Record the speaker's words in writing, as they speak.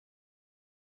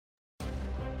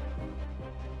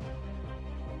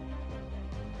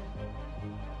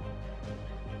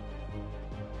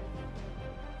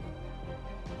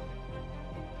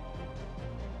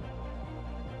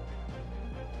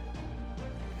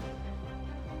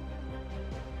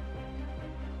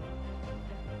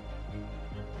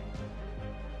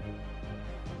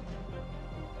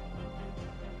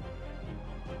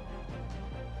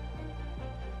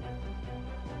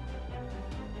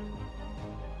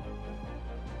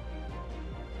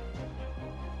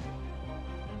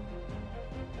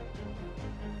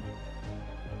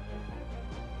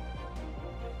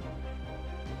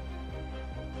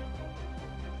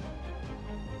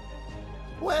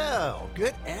Well,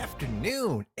 good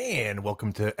afternoon, and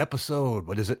welcome to episode,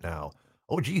 what is it now?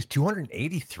 Oh, geez,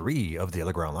 283 of the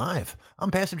Other Ground Live.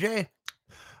 I'm Passive Jay.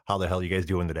 How the hell are you guys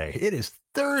doing today? It is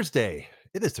Thursday.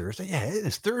 It is Thursday. Yeah, it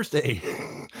is Thursday,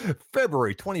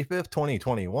 February 25th,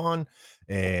 2021,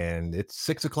 and it's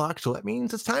 6 o'clock, so that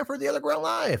means it's time for the Other Ground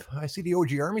Live. I see the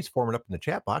OG Army's forming up in the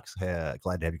chat box. Glad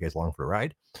to have you guys along for the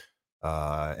ride.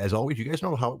 As always, you guys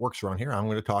know how it works around here. I'm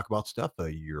going to talk about stuff.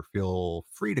 You feel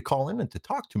free to call in and to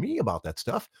talk to me about that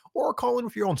stuff, or call in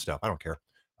with your own stuff. I don't care.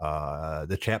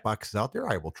 The chat box is out there.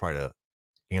 I will try to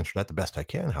answer that the best I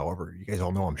can. However, you guys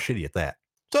all know I'm shitty at that.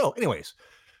 So, anyways,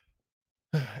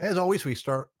 as always, we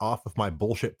start off with my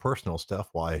bullshit personal stuff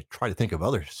while I try to think of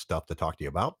other stuff to talk to you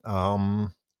about.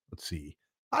 Let's see.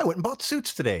 I went and bought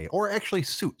suits today, or actually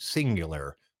suit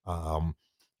singular.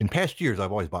 In past years,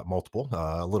 I've always bought multiple.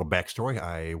 A little backstory: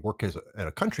 I work at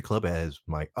a country club as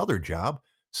my other job,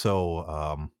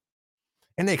 so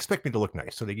and they expect me to look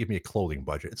nice, so they give me a clothing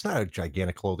budget. It's not a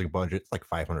gigantic clothing budget; it's like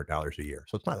 $500 a year,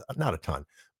 so it's not a ton,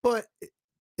 but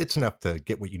it's enough to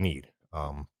get what you need.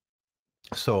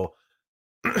 So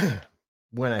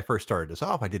when I first started this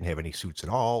off, I didn't have any suits at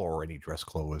all or any dress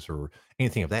clothes or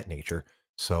anything of that nature.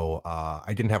 So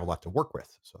I didn't have a lot to work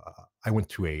with. So I went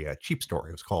to a cheap store.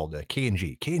 It was called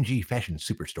K&G Fashion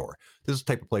Superstore. This is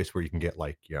the type of place where you can get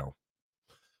like,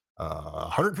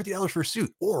 $150 for a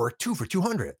suit or two for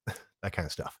 200, that kind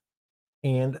of stuff.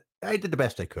 And I did the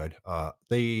best I could.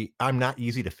 I'm not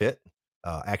easy to fit.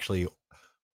 Actually,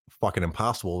 fucking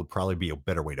impossible would probably be a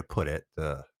better way to put it.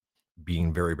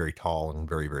 Being very, very tall and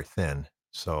very, very thin.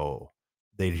 So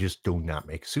they just do not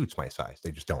make suits my size.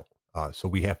 They just don't. So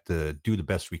we have to do the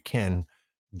best we can,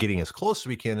 getting as close as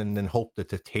we can, and then hope that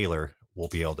the tailor will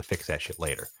be able to fix that shit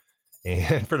later.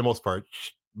 And for the most part,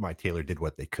 my tailor did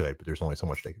what they could, but there's only so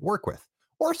much they could work with.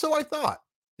 Or so I thought,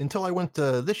 until I went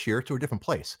this year to a different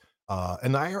place.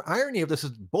 And the irony of this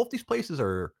is both these places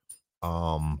are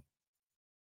um,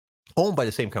 owned by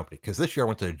the same company, because this year I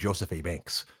went to Joseph A.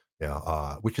 Banks,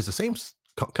 which is the same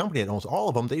company that owns all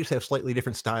of them. They just have slightly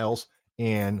different styles.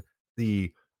 And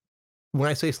the when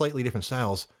I say slightly different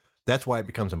styles, that's why it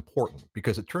becomes important,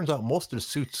 because it turns out most of the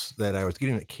suits that I was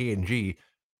getting at K&G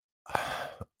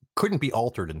couldn't be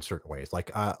altered in certain ways.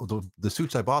 Like the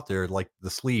suits I bought there, like the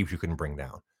sleeves you couldn't bring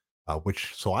down.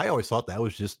 So I always thought that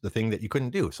was just the thing that you couldn't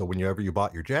do. So whenever you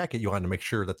bought your jacket, you wanted to make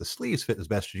sure that the sleeves fit as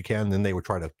best as you can. Then they would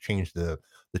try to change the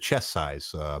chest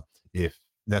size if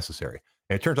necessary.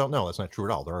 And it turns out, no, that's not true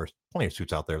at all. There are plenty of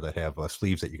suits out there that have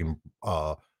sleeves that you can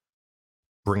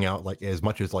bring out like as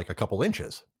much as like a couple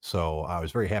inches. So I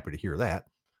was very happy to hear that.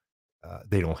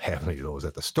 They don't have any of those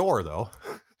at the store, though.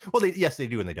 Well, yes, they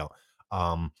do, and they don't.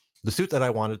 The suit that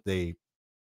I wanted,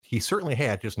 he certainly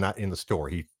had, just not in the store.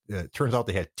 He turns out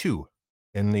they had two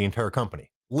in the entire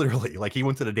company. Literally, like he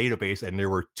went to the database and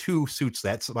there were two suits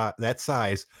that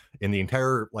size in the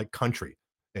entire like country.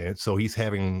 And so he's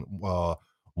having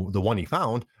the one he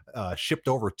found shipped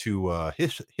over to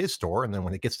his store, and then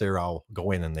when it gets there, I'll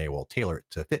go in and they will tailor it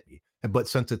to fit me. But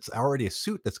since it's already a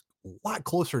suit that's a lot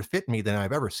closer to fit me than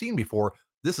I've ever seen before,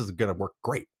 this is going to work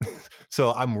great.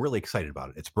 So I'm really excited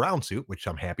about it. It's brown suit, which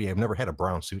I'm happy. I've never had a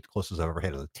brown suit. The closest I've ever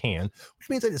had is a tan, which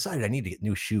means I decided I need to get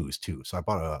new shoes too. So I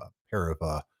bought a pair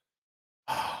of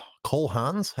Cole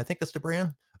Haans, I think that's the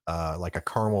brand, like a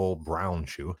caramel brown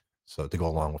shoe. So to go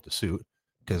along with the suit,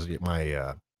 because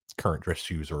my current dress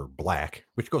shoes are black,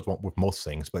 which goes with most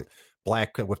things, but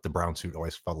black with the brown suit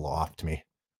always fell off to me.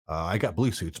 I got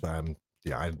blue suits, but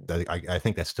I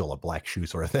think that's still a black shoe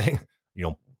sort of thing. You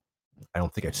know, I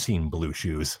don't think I've seen blue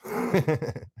shoes.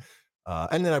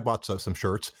 And then I bought some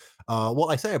shirts. Well,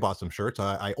 I say I bought some shirts.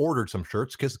 I ordered some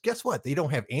shirts because guess what? They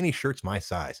don't have any shirts my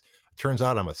size. Turns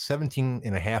out I'm a 17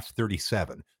 and a half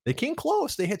 37. They came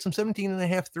close. They had some 17 and a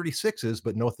half 36s,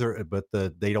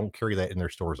 but they don't carry that in their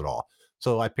stores at all.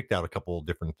 So I picked out a couple of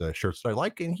different shirts that I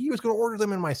like, and he was going to order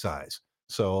them in my size.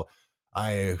 So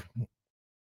I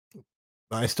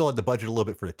I still had the budget a little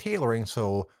bit for the tailoring.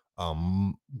 So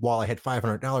while I had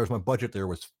 $500, my budget there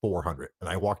was 400, and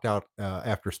I walked out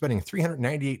after spending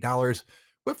 $398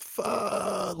 with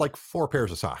like four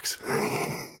pairs of socks,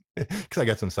 because I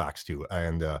got some socks too,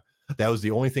 and that was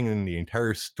the only thing in the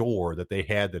entire store that they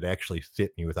had that actually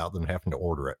fit me without them having to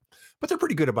order it. But they're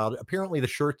pretty good about it. Apparently, the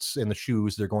shirts and the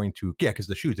shoes they're going to, yeah, because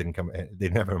the shoes didn't come, they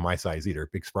didn't have them in my size either.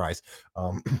 Big surprise.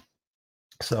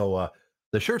 So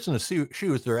the shirts and the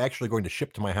shoes, they're actually going to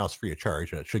ship to my house free of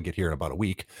charge. It should get here in about a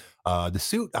week. The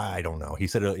suit, I don't know. He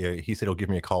said he'll give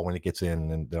me a call when it gets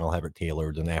in, and then I'll have it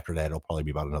tailored. And after that, it'll probably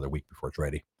be about another week before it's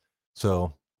ready.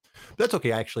 So that's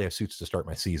okay. I actually have suits to start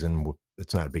my season.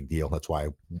 It's not a big deal. That's why I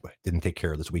didn't take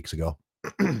care of this weeks ago.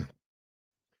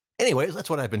 Anyways, that's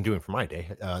what I've been doing for my day.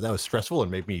 That was stressful and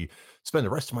made me spend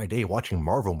the rest of my day watching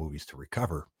Marvel movies to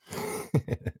recover.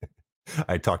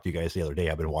 I talked to you guys the other day.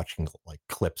 I've been watching like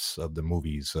clips of the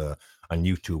movies on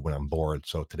YouTube when I'm bored.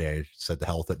 So today I said the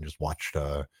hell with it and just watched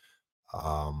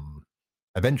um,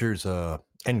 Avengers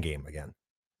Endgame again,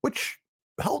 which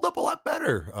held up a lot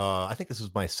better. I think this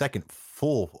is my second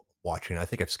full watching. I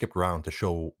think I've skipped around to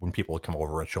show when people would come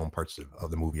over and show them parts of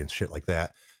the movie and shit like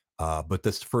that. But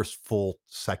this first full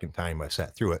second time I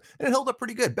sat through it, and it held up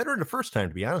pretty good. Better than the first time,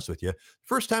 to be honest with you.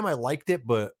 First time I liked it,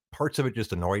 but parts of it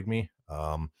just annoyed me.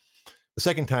 The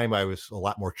second time I was a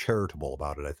lot more charitable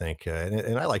about it, I think,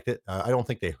 and I liked it. I don't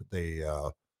think they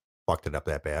fucked it up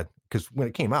that bad because when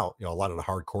it came out, a lot of the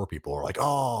hardcore people are like,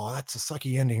 "Oh, that's a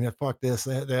sucky ending. That fuck this,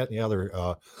 that, and the other."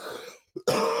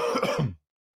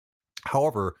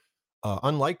 However,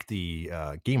 unlike the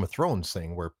Game of Thrones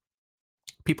thing, where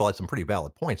people had some pretty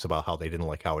valid points about how they didn't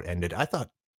like how it ended, I thought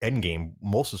Endgame,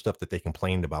 most of the stuff that they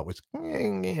complained about was,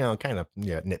 kind of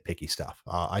nitpicky stuff.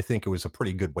 I think it was a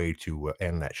pretty good way to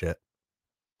end that shit.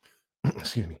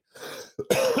 Excuse me.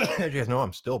 As you guys know,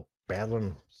 I'm still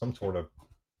battling some sort of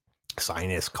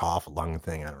sinus, cough, lung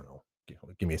thing. I don't know.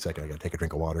 Give me a second. I got to take a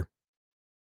drink of water.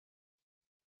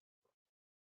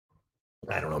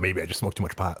 I don't know. Maybe I just smoked too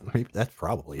much pot. Maybe that's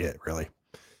probably it, really.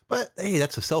 But hey,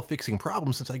 that's a self fixing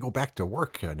problem since I go back to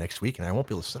work next week and I won't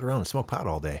be able to sit around and smoke pot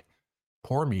all day.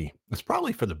 Poor me. It's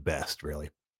probably for the best, really.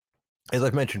 As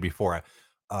I've mentioned before,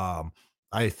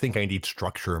 I think I need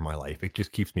structure in my life. It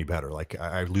just keeps me better. Like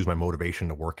I lose my motivation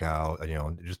to work out.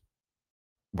 Just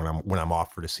when I'm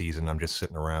off for the season, I'm just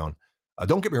sitting around.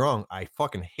 Don't get me wrong, I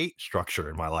fucking hate structure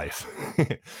in my life.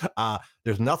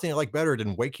 There's nothing I like better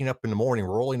than waking up in the morning,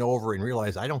 rolling over, and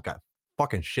realize I don't got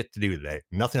fucking shit to do today.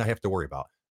 Nothing I have to worry about.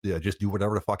 Yeah, just do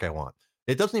whatever the fuck I want.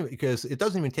 It doesn't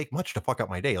even take much to fuck up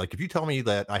my day. Like if you tell me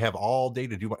that I have all day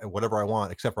to do whatever I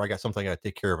want, except for I got something I got to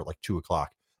take care of at like 2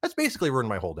 o'clock. That's basically ruined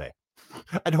my whole day.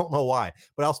 I don't know why,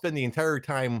 but I'll spend the entire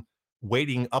time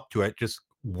waiting up to it, just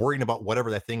worrying about whatever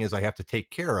that thing is I have to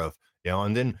take care of,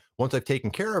 and then once I've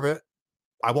taken care of it,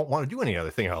 I won't want to do any other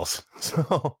thing else.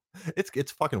 So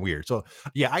it's fucking weird. So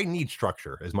yeah, I need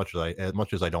structure as much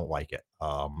as I don't like it.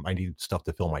 I need stuff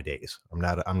to fill my days.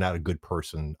 I'm not a good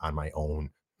person on my own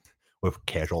with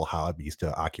casual hobbies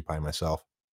to occupy myself.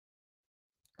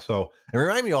 So and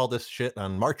remind me all this shit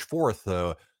on March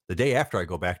 4th, the day after I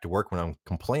go back to work when I'm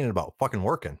complaining about fucking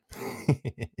working.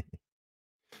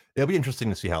 It'll be interesting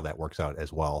to see how that works out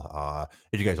as well.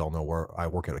 As you guys all know, where I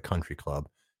work at a country club,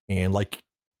 and like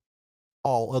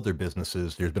all other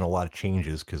businesses, there's been a lot of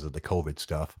changes because of the COVID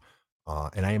stuff,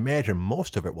 and I imagine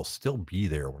most of it will still be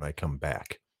there when I come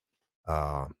back.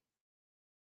 Uh,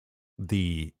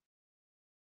 the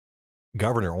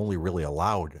governor only really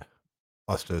allowed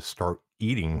us to start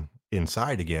eating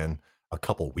inside again a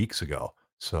couple weeks ago,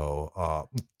 so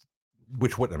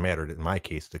which wouldn't have mattered in my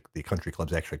case. The country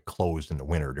club's actually closed in the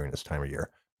winter during this time of year,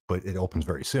 but it opens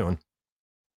very soon.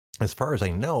 As far as I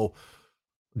know,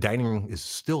 dining is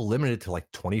still limited to like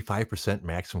 25%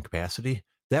 maximum capacity.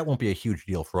 That won't be a huge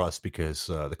deal for us because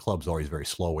the club's always very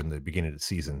slow in the beginning of the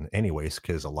season, anyways,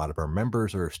 because a lot of our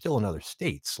members are still in other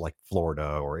states like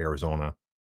Florida or Arizona.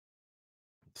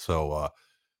 So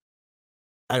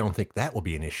I don't think that will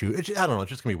be an issue. I don't know. It's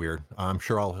just gonna be weird. I'm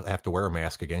sure I'll have to wear a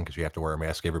mask again because you have to wear a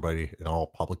mask everybody in all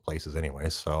public places,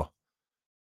 anyways. So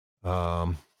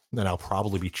Um, then I'll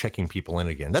probably be checking people in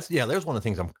again. There's one of the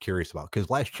things I'm curious about because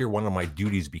last year one of my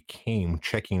duties became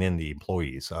checking in the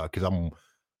employees because I'm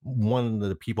one of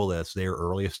the people that's there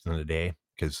earliest in the day.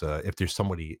 Because if there's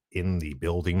somebody in the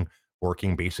building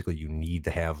working, basically you need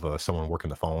to have someone working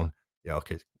the phone,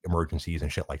 'cause emergencies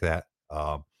and shit like that.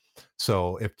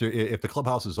 So if the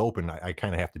clubhouse is open, I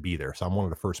kind of have to be there. So I'm one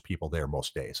of the first people there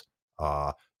most days.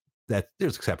 Uh, that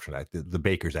there's exception. The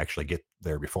bakers actually get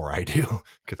there before I do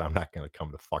because I'm not going to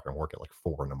come to fucking work at like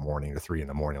 4 in the morning or 3 in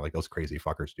the morning like those crazy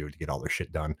fuckers do to get all their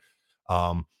shit done.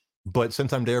 Um, but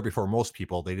since I'm there before most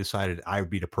people, they decided I would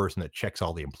be the person that checks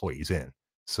all the employees in.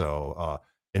 So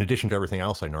in addition to everything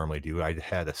else I normally do, I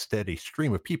had a steady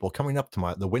stream of people coming up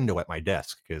to the window at my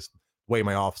desk because the way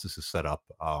my office is set up.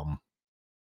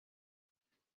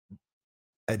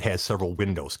 It has several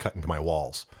windows cut into my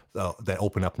walls that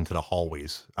open up into the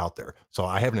hallways out there. So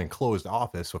I have an enclosed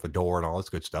office with a door and all this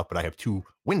good stuff, but I have two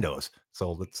windows.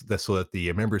 So that's so that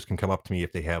the members can come up to me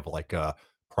if they have like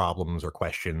problems or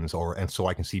questions, and so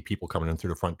I can see people coming in through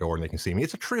the front door and they can see me.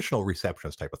 It's a traditional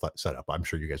receptionist type of setup. I'm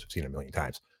sure you guys have seen it a million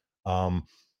times. Um,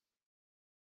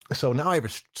 so now I have a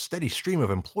steady stream of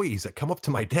employees that come up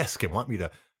to my desk and want me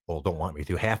to, well, don't want me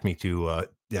to, have me to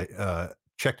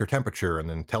check their temperature and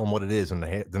then tell them what it is, and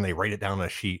then they write it down on a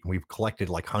sheet. And we've collected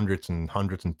like hundreds and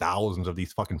thousands of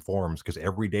these fucking forms because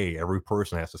every day, every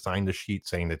person has to sign the sheet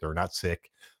saying that they're not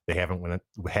sick, they haven't went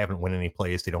any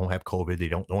place, they don't have COVID, they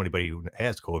don't know anybody who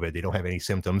has COVID, they don't have any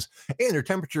symptoms, and their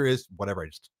temperature is whatever I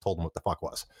just told them what the fuck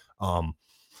was.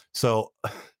 So,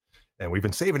 and we've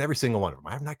been saving every single one of them.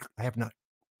 I have not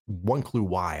one clue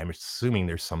why. I'm assuming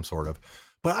there's some sort of,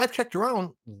 but I've checked around.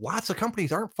 Lots of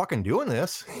companies aren't fucking doing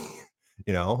this,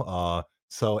 you know.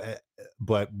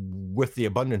 But with the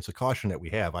abundance of caution that we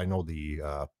have, I know the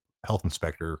health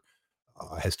inspector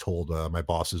has told my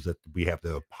bosses that we have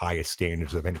the highest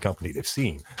standards of any company they've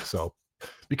seen. So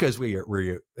because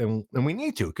and we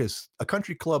need to, because a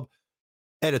country club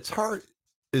at its heart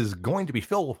is going to be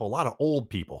filled with a lot of old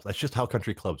people. That's just how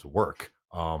country clubs work.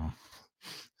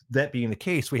 That being the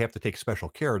case, we have to take special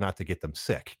care not to get them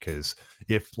sick. Because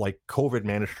if like COVID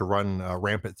managed to run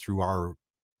rampant throughout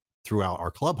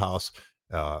our clubhouse,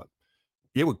 uh,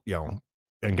 it would,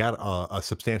 and got a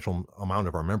substantial amount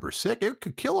of our members sick. It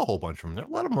could kill a whole bunch of them. A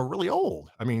lot of them are really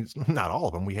old. I mean, not all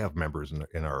of them. We have members in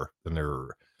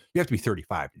their. You have to be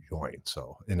 35 to join.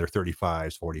 So in their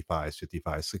 35s, 45s,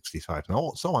 55s, 65s,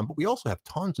 and so on. But we also have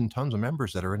tons and tons of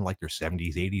members that are in like their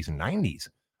 70s, 80s, and 90s.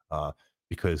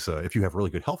 Because if you have really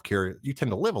good health care, you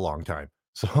tend to live a long time.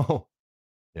 So,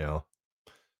 you know.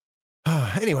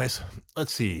 Anyways,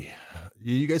 let's see.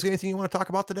 You guys got anything you want to talk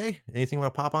about today? Anything you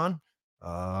want to pop on?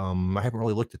 I haven't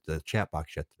really looked at the chat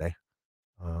box yet today.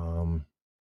 Um,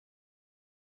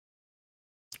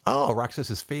 oh,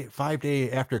 Roxas's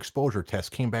 5-day after exposure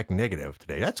test came back negative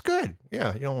today. That's good.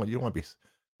 Yeah, you don't want to be.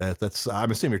 That's.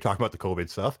 I'm assuming you're talking about the COVID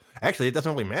stuff. Actually, it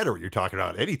doesn't really matter what you're talking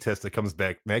about. Any test that comes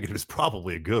back negative is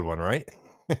probably a good one, right?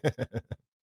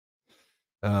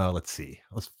 Let's see.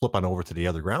 Let's flip on over to the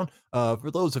other ground. For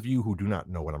those of you who do not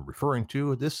know what I'm referring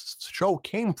to, this show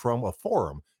came from a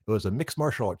forum. It was a mixed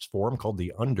martial arts forum called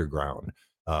the Underground.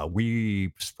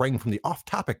 We sprang from the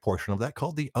off-topic portion of that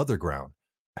called the Other Ground,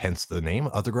 hence the name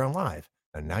Other Ground Live.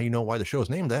 And now you know why the show is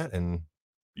named that, and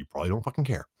you probably don't fucking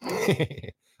care.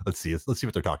 Let's see. Let's see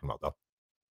what they're talking about,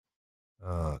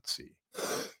 though. Let's see.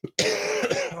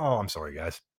 Oh, I'm sorry,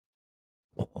 guys.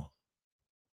 Oh,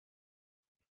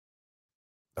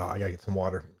 I gotta get some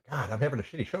water. God, I'm having a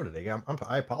shitty show today.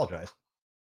 I apologize.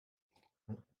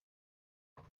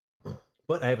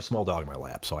 But I have a small dog in my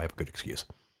lap, so I have a good excuse.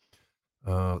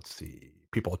 Let's see.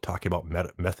 People are talking about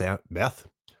meth.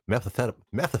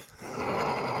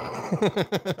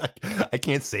 I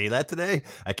can't say that today.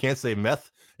 I can't say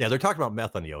meth. Yeah, they're talking about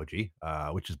meth on the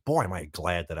OG, which is, boy, am I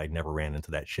glad that I never ran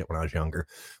into that shit when I was younger.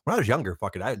 When I was younger,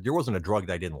 fuck it, there wasn't a drug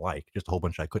that I didn't like, just a whole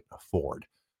bunch I couldn't afford.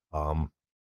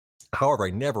 However, I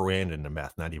never ran into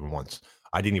meth, not even once.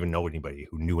 I didn't even know anybody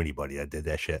who knew anybody that did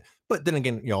that shit. But then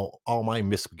again, all my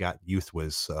misbegot youth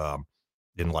was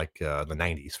in like the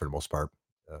 90s for the most part,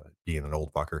 being an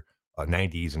old fucker.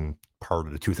 90s and part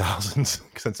of the 2000s,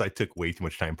 since I took way too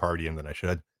much time partying than I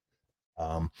should.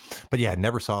 But yeah, I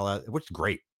never saw that, which is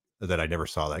great that I never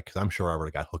saw that, because I'm sure I would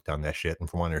have got hooked on that shit. And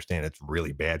from what I understand, it's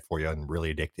really bad for you and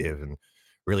really addictive and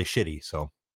really shitty.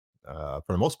 So for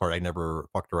the most part, I never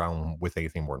fucked around with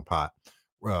anything more than pot.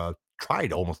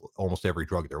 Tried almost every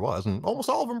drug there was, and almost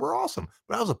all of them were awesome.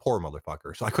 But I was a poor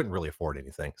motherfucker, so I couldn't really afford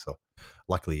anything. So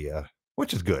luckily,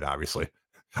 which is good, obviously.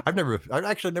 I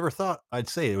actually never thought I'd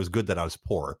say it was good that I was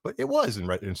poor, but it was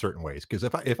in certain ways. Because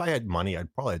if I had money,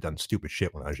 I'd probably have done stupid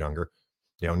shit when I was younger.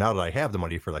 Now that I have the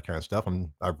money for that kind of stuff,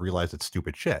 I've realized it's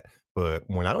stupid shit. But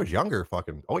when I was younger,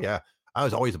 fucking, oh yeah, I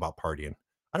was always about partying.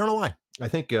 I don't know why. I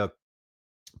think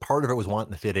part of it was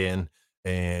wanting to fit in,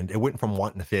 and it went from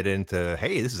wanting to fit in to,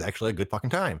 hey, this is actually a good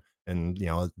fucking time, and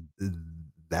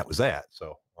that was that.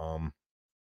 So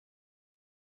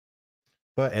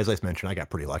but as I mentioned, I got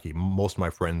pretty lucky. Most of my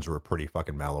friends were pretty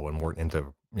fucking mellow and weren't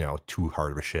into too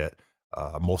hard of a shit.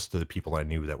 Most of the people I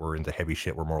knew that were into heavy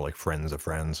shit were more like friends of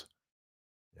friends,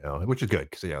 which is good,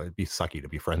 because it'd be sucky to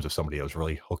be friends with somebody that was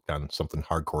really hooked on something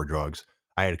hardcore drugs.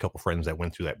 I had a couple friends that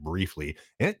went through that briefly,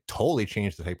 and it totally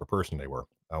changed the type of person they were.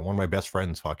 One of my best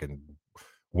friends fucking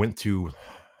went through,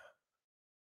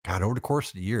 God, over the course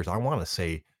of the years, I want to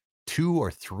say 2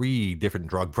 or 3 different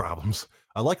drug problems.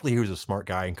 Luckily, he was a smart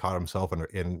guy and caught himself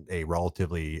in a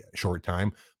relatively short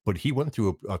time, but he went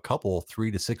through a couple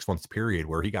 3 to 6 months period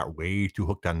where he got way too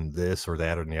hooked on this or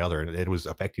that or the other, and it was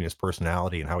affecting his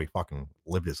personality and how he fucking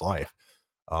lived his life.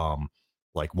 Um,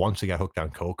 like once he got hooked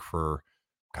on coke for,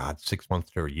 God, 6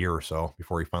 months to a year or so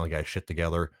before he finally got his shit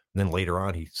together. And then later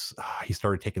on, he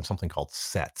started taking something called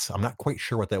sets. I'm not quite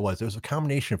sure what that was. It was a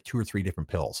combination of 2 or 3 different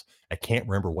pills. I can't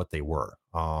remember what they were.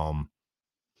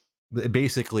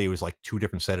 Basically, it was like 2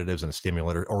 different sedatives and a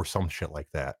stimulant or some shit like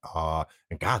that.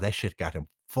 And God, that shit got him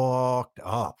fucked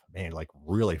up, man, like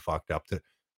really fucked up to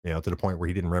the point where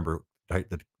he didn't remember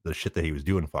the shit that he was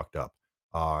doing fucked up.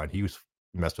 And he was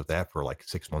messed with that for like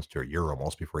 6 months to a year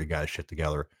almost before he got his shit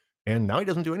together. And now he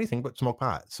doesn't do anything but smoke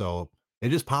pot. So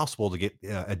it is possible to get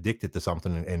addicted to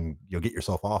something and you'll get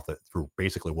yourself off it through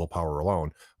basically willpower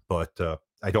alone. But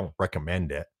I don't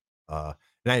recommend it.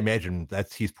 And I imagine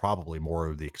he's probably more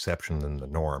of the exception than the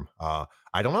norm.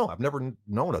 I don't know. I've never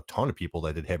known a ton of people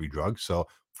that did heavy drugs. So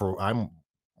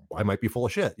I might be full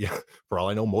of shit. Yeah. For all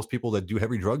I know, most people that do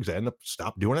heavy drugs end up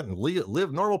stop doing it and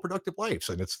live normal, productive lives.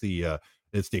 And it's the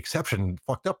exception,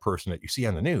 fucked up person that you see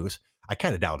on the news. I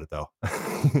kind of doubt it though.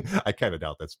 I kind of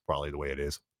doubt that's probably the way it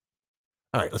is.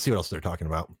 All right, let's see what else they're talking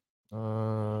about.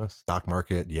 Stock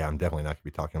market. Yeah, I'm definitely not going to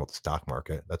be talking about the stock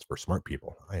market. That's for smart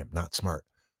people. I am not smart.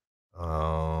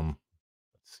 Let's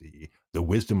see. The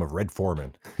Wisdom of Red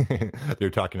Foreman. They're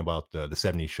talking about the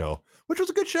 '70s show, which was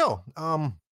a good show.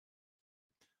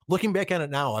 Looking back on it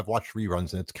now, I've watched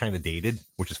reruns and it's kind of dated,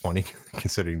 which is funny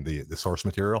considering the source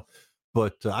material.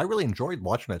 But I really enjoyed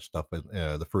watching that stuff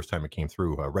the first time it came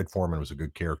through. Red Foreman was a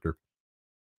good character.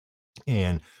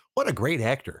 And what a great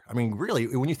actor. I mean,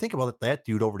 really, when you think about it, that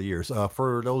dude over the years,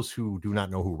 for those who do not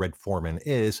know who Red Foreman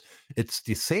is, it's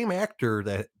the same actor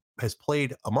that has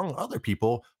played, among other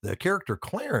people, the character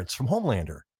Clarence from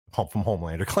Homelander,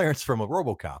 Clarence from a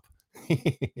Robocop,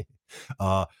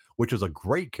 uh, which was a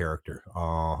great character.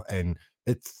 And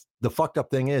it's the fucked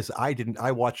up thing is,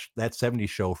 I watched that '70s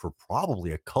show for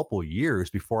probably a couple years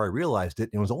before I realized it.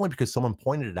 And it was only because someone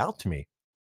pointed it out to me.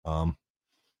 Um,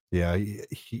 yeah,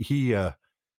 you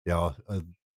know,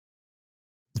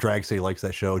 Drag say he likes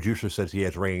that show. Juicer says he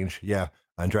has range. Yeah,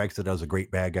 and Drag said that was a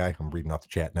great bad guy. I'm reading off the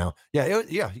chat now.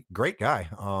 Yeah, great guy.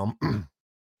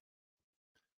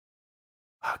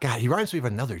 God, he reminds me of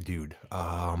another dude.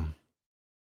 God,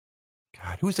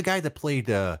 who's the guy that played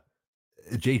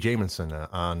Jay Jameson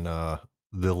on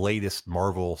the latest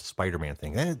Marvel Spider-Man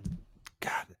thing?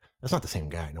 God, that's not the same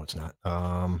guy. No, it's not.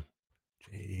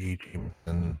 Jay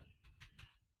Jameson.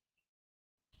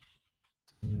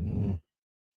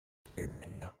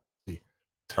 See.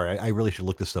 Sorry, I really should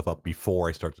look this stuff up before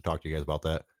I start to talk to you guys about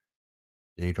that.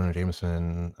 J. Jonah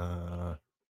Jameson. God,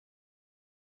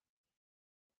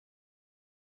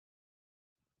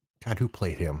 who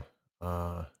played him?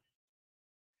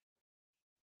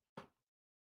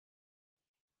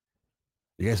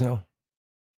 You guys know?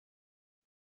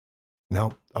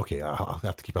 No? Okay, I'll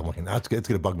have to keep on looking. It's going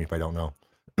to bug me if I don't know.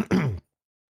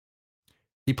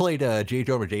 He played J.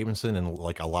 Jonah Jameson in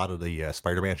like a lot of the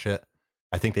Spider-Man shit.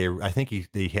 I think they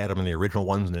had him in the original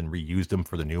ones and then reused him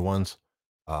for the new ones.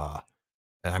 And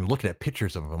I'm looking at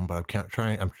pictures of him, but I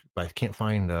can't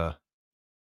find the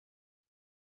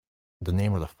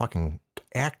name of the fucking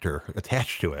actor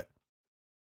attached to it.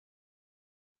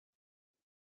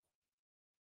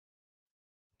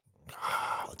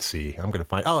 Let's see. I'm gonna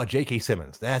find. Oh, J.K.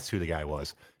 Simmons. That's who the guy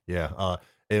was. Yeah.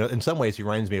 In some ways, he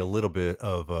reminds me a little bit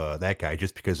of that guy,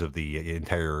 just because of the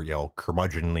entire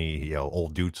curmudgeonly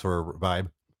old dude sort of vibe.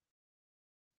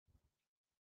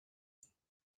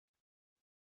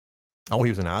 Oh,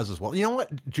 he was in Oz as well. You know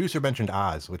what? Juicer mentioned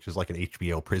Oz, which is like an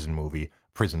HBO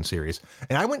prison series,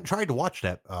 and I went and tried to watch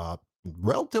that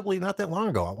relatively not that long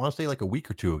ago. I want to say like a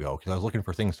week or two ago because I was looking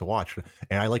for things to watch,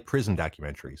 and I like prison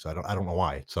documentaries. So I don't know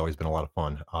why. It's always been a lot of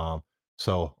fun. Hold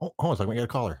on a second, we got a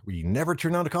caller. We never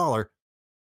turn on a caller.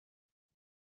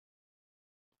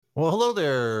 Well, hello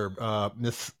there,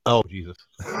 Miss. Oh, Jesus.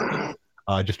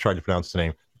 I just tried to pronounce the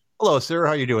name. Hello, sir.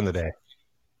 How you doing today?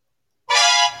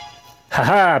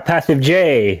 Ha Passive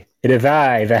Jay. It is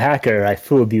I, the hacker. I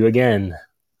fooled you again.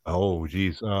 Oh,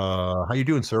 geez. How you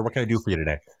doing, sir? What can I do for you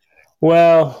today?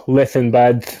 Well, listen,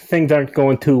 bud. Things aren't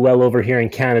going too well over here in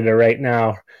Canada right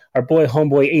now. Our boy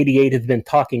Homeboy 88 has been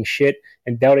talking shit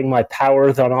and doubting my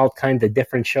powers on all kinds of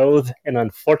different shows, and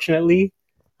unfortunately,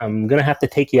 I'm gonna have to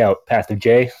take you out, Passive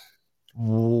Jay.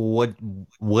 What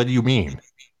do you mean?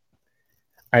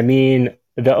 I mean,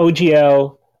 the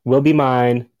OGL will be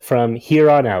mine from here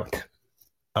on out.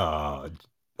 I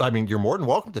mean, you're more than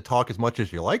welcome to talk as much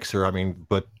as you like, sir. I mean,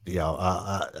 but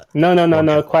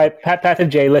No. Quiet, Passive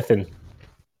Jay. Listen,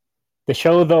 the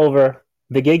show's over.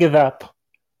 The gig is up.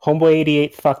 Homeboy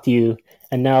 88 fucked you,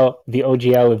 and now the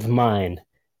OGL is mine.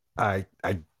 I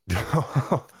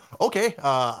okay.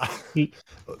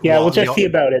 Yeah, we'll just see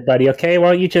about it, buddy. Okay,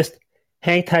 why don't you just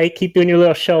hang tight, keep doing your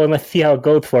little show, and let's see how it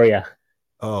goes for you.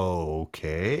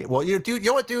 Okay. Well, dude, you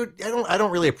know what, dude? I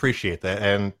don't really appreciate that,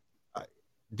 and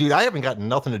dude, I haven't got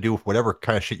nothing to do with whatever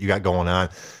kind of shit you got going on.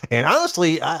 And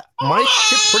honestly, my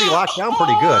shit's pretty locked down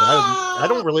pretty good. I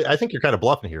don't really, I think you're kind of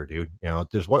bluffing here, dude. You know,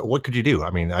 just what could you do?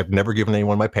 I mean, I've never given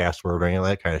anyone my password or any of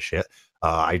that kind of shit.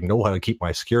 I know how to keep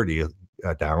my security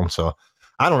down. So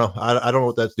I don't know. I don't know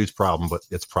what that dude's problem, but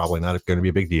it's probably not going to be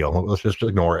a big deal. Let's just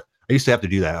ignore it. I used to have to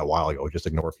do that a while ago, just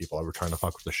ignore people that were trying to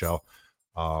fuck with the show.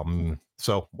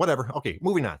 So whatever. Okay,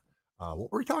 moving on.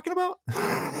 What were we talking about?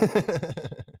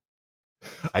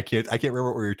 I can't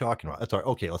remember what we were talking about. That's all right.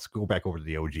 Okay, let's go back over to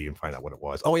the OG and find out what it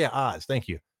was. Oh yeah, Oz. Thank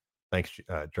you. Thanks,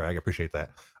 Drag. I appreciate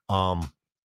that. Um,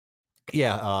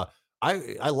 yeah,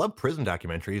 I love prison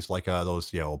documentaries like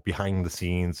those, behind the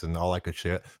scenes and all that good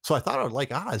shit. So I thought I would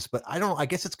like Oz, but I don't. I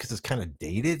guess it's because it's kind of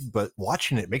dated. But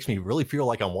watching it makes me really feel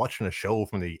like I'm watching a show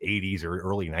from the '80s or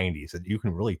early '90s, and you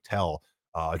can really tell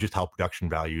just how production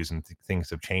values and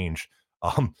things have changed.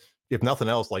 Um, if nothing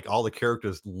else, like all the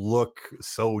characters look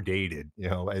so dated.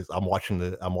 As I'm watching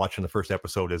the first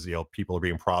episode as people are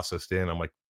being processed in. I'm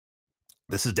like,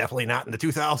 this is definitely not in the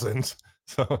 2000s.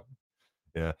 So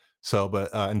yeah. So, but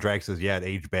and Drag says, yeah, it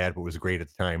aged bad, but was great at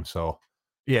the time. So,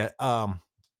 yeah,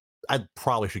 I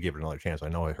probably should give it another chance. I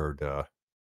know I heard,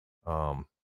 um,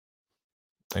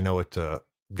 I know it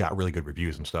got really good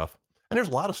reviews and stuff. And there's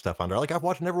a lot of stuff on there. Like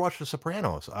never watched The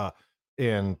Sopranos,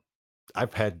 and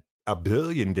I've had a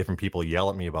billion different people yell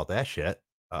at me about that shit.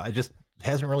 It just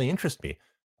hasn't really interested me.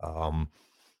 Um,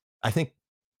 I think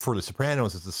for The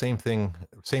Sopranos, it's the same thing,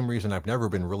 same reason I've never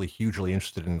been really hugely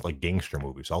interested in like gangster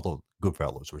movies, although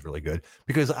Goodfellas was really good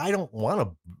because I don't want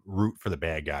to root for the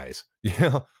bad guys.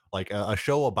 Like a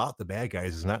show about the bad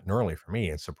guys is not normally for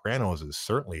me, and Sopranos is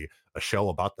certainly a show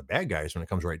about the bad guys when it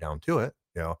comes right down to it.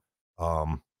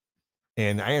 Um,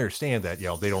 and I understand that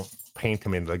they don't paint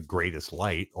him in the greatest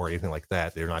light or anything like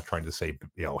that. They're not trying to say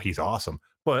he's awesome,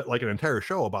 but like an entire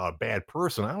show about a bad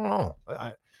person, I don't know.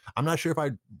 I'm not sure if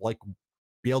I'd like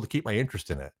be able to keep my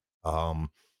interest in it.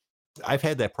 Um, I've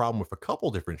had that problem with a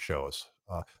couple different shows.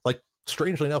 Like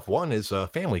strangely enough, one is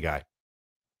Family Guy.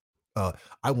 Uh,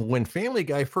 when Family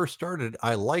Guy first started,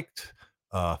 I liked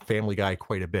Family Guy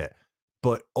quite a bit,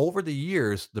 but over the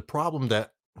years, the problem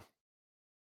that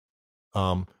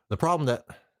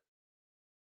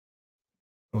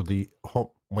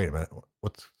wait a minute,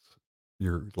 what's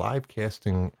your live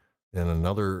casting in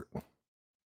another?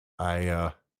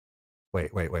 I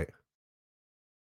wait.